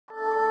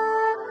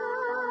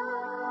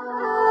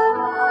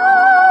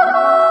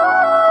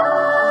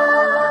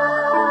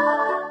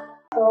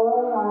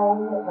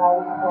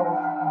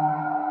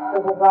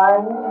the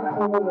divine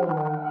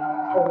Kundalini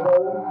for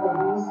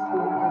these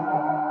three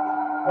people.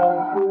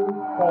 Thank you,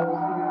 thank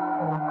you,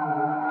 thank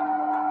you.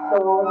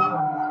 Soul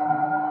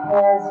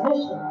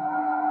transmission,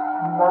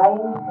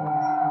 mind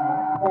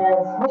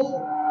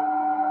transmission,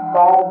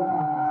 body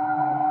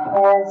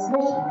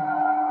transmission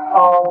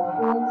of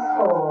three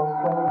souls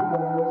going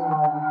together as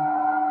one.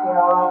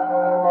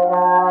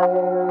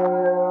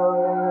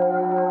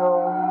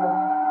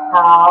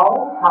 How?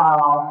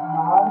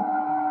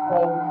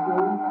 Thank you,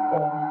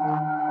 thank you,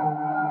 thank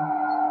you.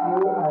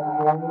 You are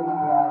very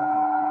blessed.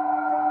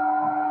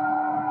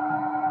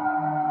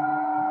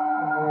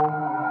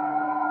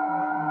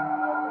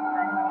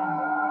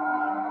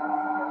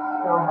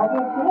 So how do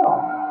you feel?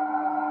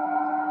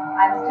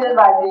 I'm still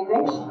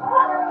vibrating.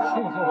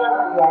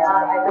 Yes,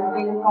 I can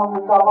feel it from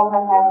the top of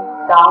my head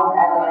down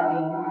and then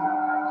again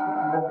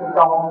the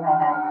top of my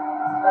head.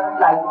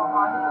 Like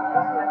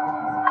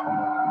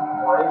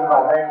what is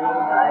vibrating?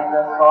 I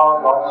just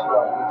saw Lord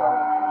Shiva.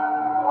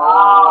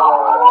 wow.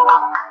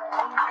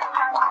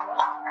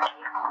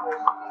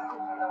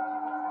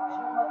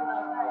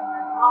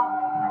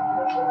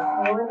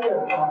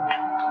 Wonderful.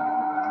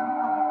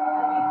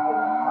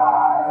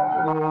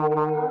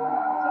 Actually,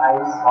 I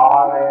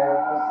saw that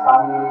the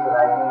sun is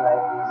rising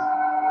like this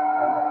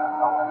and I can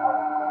talk about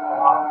it.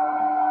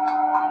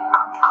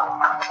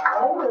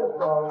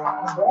 Wonderful.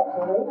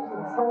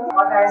 Congratulations.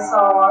 What I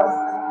saw was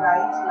this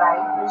bright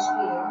light which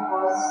came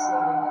was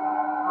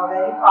a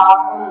very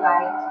powerful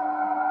light,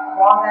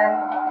 more than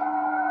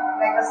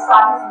like a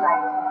sun's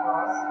light. It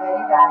was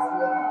very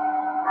dazzling,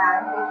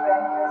 and it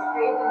went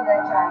straight in the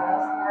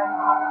channels and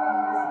up in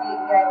this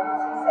area. I could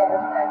see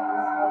 7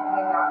 temples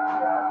opening up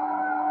here.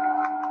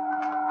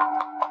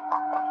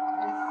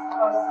 This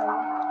person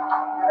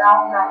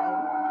around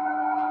 9.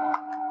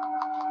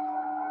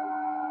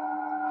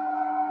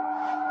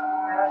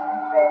 Very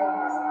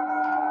business.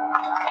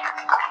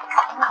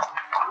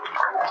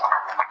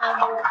 And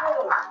there's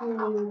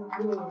really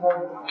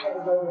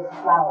those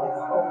flowers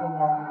opening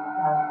up.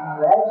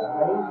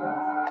 Congratulations.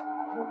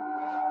 Do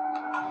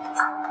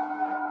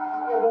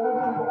you have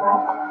anything to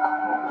ask?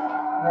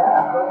 Yeah,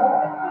 go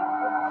ahead.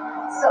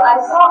 So I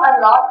saw a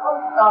lot of